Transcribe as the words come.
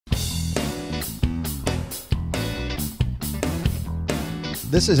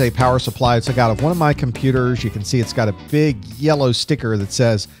This is a power supply. It's like out of one of my computers. You can see it's got a big yellow sticker that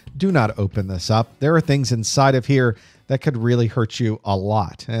says, do not open this up. There are things inside of here that could really hurt you a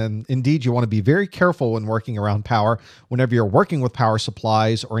lot. And indeed, you want to be very careful when working around power. Whenever you're working with power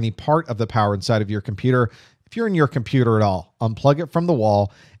supplies or any part of the power inside of your computer, if you're in your computer at all, unplug it from the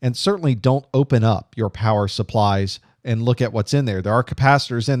wall and certainly don't open up your power supplies and look at what's in there. There are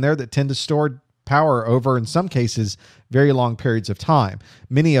capacitors in there that tend to store power over, in some cases, very long periods of time.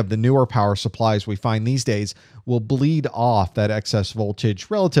 Many of the newer power supplies we find these days will bleed off that excess voltage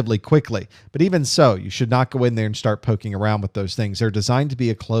relatively quickly. But even so, you should not go in there and start poking around with those things. They're designed to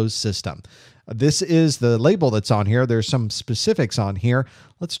be a closed system. This is the label that's on here. There's some specifics on here.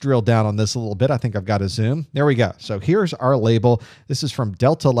 Let's drill down on this a little bit. I think I've got a zoom. There we go. So here's our label. This is from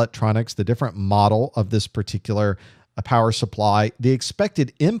Delta Electronics, the different model of this particular power supply. The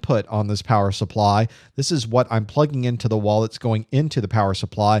expected input on this power supply, this is what I'm plugging into the wall that's going into the power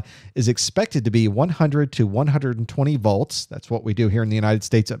supply, is expected to be 100 to 120 volts. That's what we do here in the United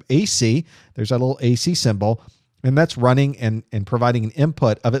States of AC. There's a little AC symbol, and that's running and providing an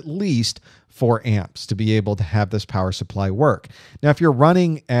input of at least 4 amps to be able to have this power supply work. Now, if you're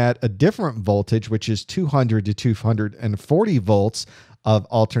running at a different voltage, which is 200 to 240 volts, of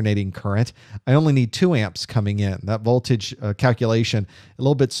alternating current, I only need 2 amps coming in. That voltage calculation, a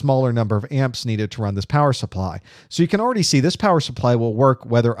little bit smaller number of amps needed to run this power supply. So you can already see this power supply will work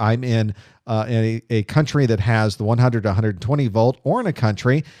whether I'm in a country that has the 100 to 120 volt or in a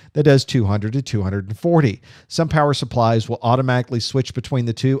country that does 200 to 240. Some power supplies will automatically switch between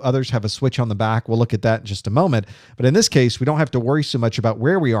the two. Others have a switch on the back. We'll look at that in just a moment. But in this case, we don't have to worry so much about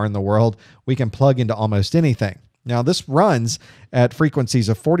where we are in the world. We can plug into almost anything. Now, this runs at frequencies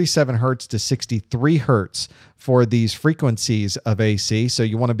of 47 hertz to 63 hertz for these frequencies of AC. So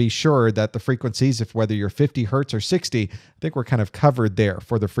you want to be sure that the frequencies, if whether you're 50 hertz or 60, I think we're kind of covered there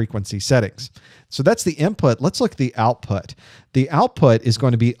for the frequency settings. So that's the input. Let's look at the output. The output is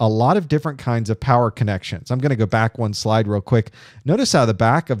going to be a lot of different kinds of power connections. I'm going to go back one slide real quick. Notice how the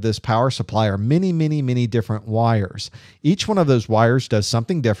back of this power supply are many, many, many different wires. Each one of those wires does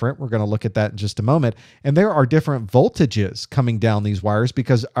something different. We're going to look at that in just a moment. And there are different voltages coming down these wires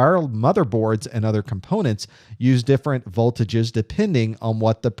because our motherboards and other components use different voltages depending on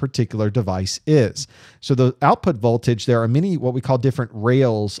what the particular device is. So the output voltage, there are many what we call different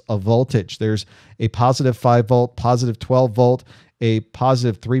rails of voltage. There's a positive 5 volt, positive 12 volt, a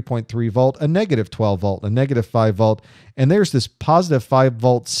positive 3.3 volt, a negative 12 volt, a negative 5 volt, and there's this positive 5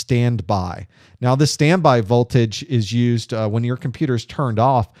 volt standby. Now, this standby voltage is used when your computer is turned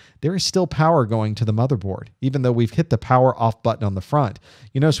off. There is still power going to the motherboard, even though we've hit the power off button on the front.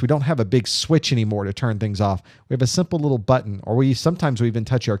 You notice we don't have a big switch anymore to turn things off. We have a simple little button, or sometimes we even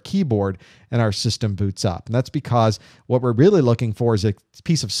touch our keyboard and our system boots up. And that's because what we're really looking for is a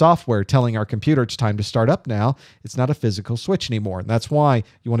piece of software telling our computer it's time to start up now. It's not a physical switch anymore. And that's why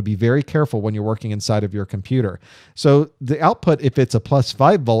you want to be very careful when you're working inside of your computer. So the output, if it's a plus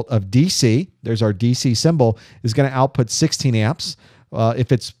 5 volt of DC, there's our DC symbol, is going to output 16 amps.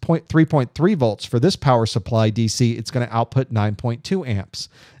 If it's 3.3 volts for this power supply DC, it's going to output 9.2 amps.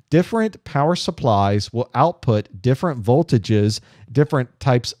 Different power supplies will output different voltages, different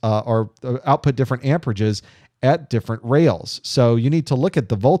types, or output different amperages at different rails. So you need to look at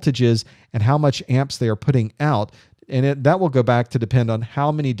the voltages and how much amps they are putting out. And that will go back to depend on how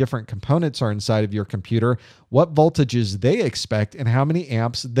many different components are inside of your computer, what voltages they expect, and how many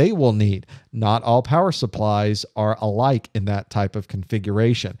amps they will need. Not all power supplies are alike in that type of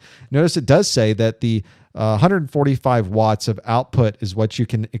configuration. Notice it does say that the 145 watts of output is what you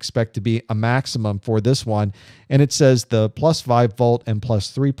can expect to be a maximum for this one. And it says the plus 5 volt and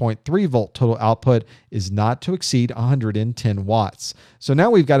plus 3.3 volt total output is not to exceed 110 watts. So now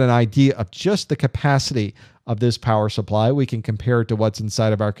we've got an idea of just the capacity of this power supply. We can compare it to what's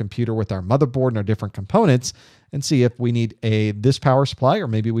inside of our computer with our motherboard and our different components and see if we need this power supply, or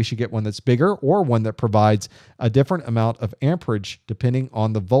maybe we should get one that's bigger or one that provides a different amount of amperage depending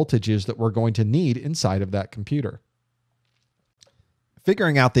on the voltages that we're going to need inside of that computer.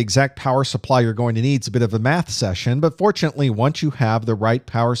 Figuring out the exact power supply you're going to need is a bit of a math session, but fortunately, once you have the right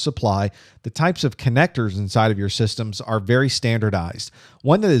power supply, the types of connectors inside of your systems are very standardized.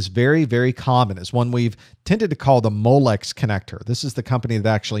 One that is very, very common is one we've tended to call the Molex connector. This is the company that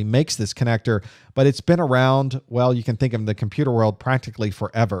actually makes this connector, but it's been around, well, you can think of the computer world practically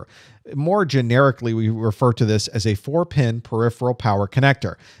forever. More generically, we refer to this as a 4-pin peripheral power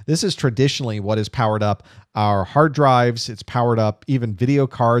connector. This is traditionally what has powered up our hard drives. It's powered up even video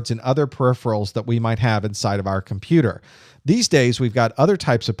cards and other peripherals that we might have inside of our computer. These days, we've got other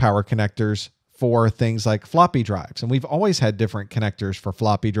types of power connectors for things like floppy drives. And we've always had different connectors for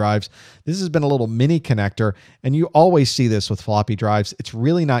floppy drives. This has been a little mini connector, and you always see this with floppy drives. It's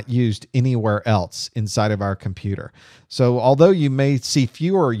really not used anywhere else inside of our computer. So although you may see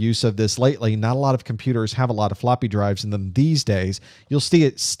fewer use of this lately, not a lot of computers have a lot of floppy drives in them these days. You'll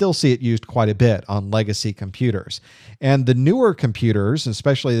still see it used quite a bit on legacy computers. And the newer computers,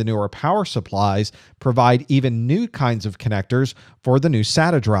 especially the newer power supplies, provide even new kinds of connectors for the new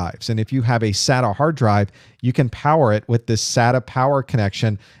SATA drives. And if you have a SATA hard drive, you can power it with this SATA power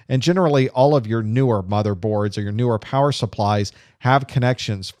connection. And generally, all of your newer motherboards or your newer power supplies have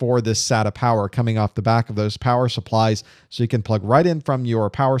connections for this SATA power coming off the back of those power supplies. So you can plug right in from your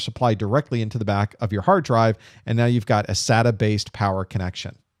power supply directly into the back of your hard drive. And now you've got a SATA-based power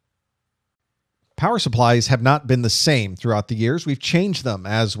connection. Power supplies have not been the same throughout the years. We've changed them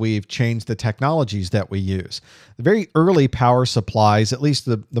as we've changed the technologies that we use. The very early power supplies, at least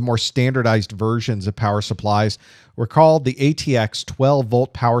the more standardized versions of power supplies, were called the ATX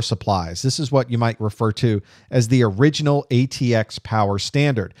 12-volt power supplies. This is what you might refer to as the original ATX power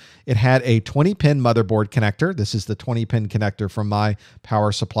standard. It had a 20-pin motherboard connector. This is the 20-pin connector from my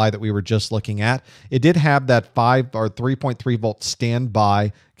power supply that we were just looking at. It did have that 3.3-volt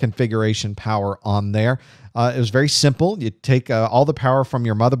standby configuration power on there. It was very simple. You take all the power from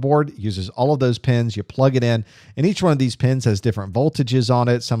your motherboard, it uses all of those pins, you plug it in, and each one of these pins has different voltages on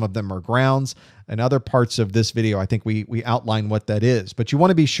it. Some of them are grounds. In other parts of this video, I think we outline what that is. But you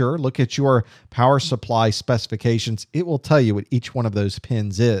want to be sure, look at your power supply specifications. It will tell you what each one of those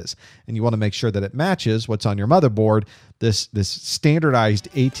pins is. And you want to make sure that it matches what's on your motherboard. This standardized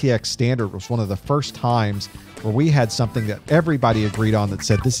ATX standard was one of the first times where we had something that everybody agreed on that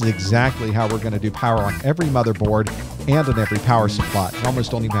said this is exactly how we're going to do power on every motherboard and on every power supply. You almost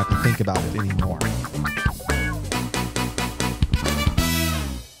don't even have to think about it anymore.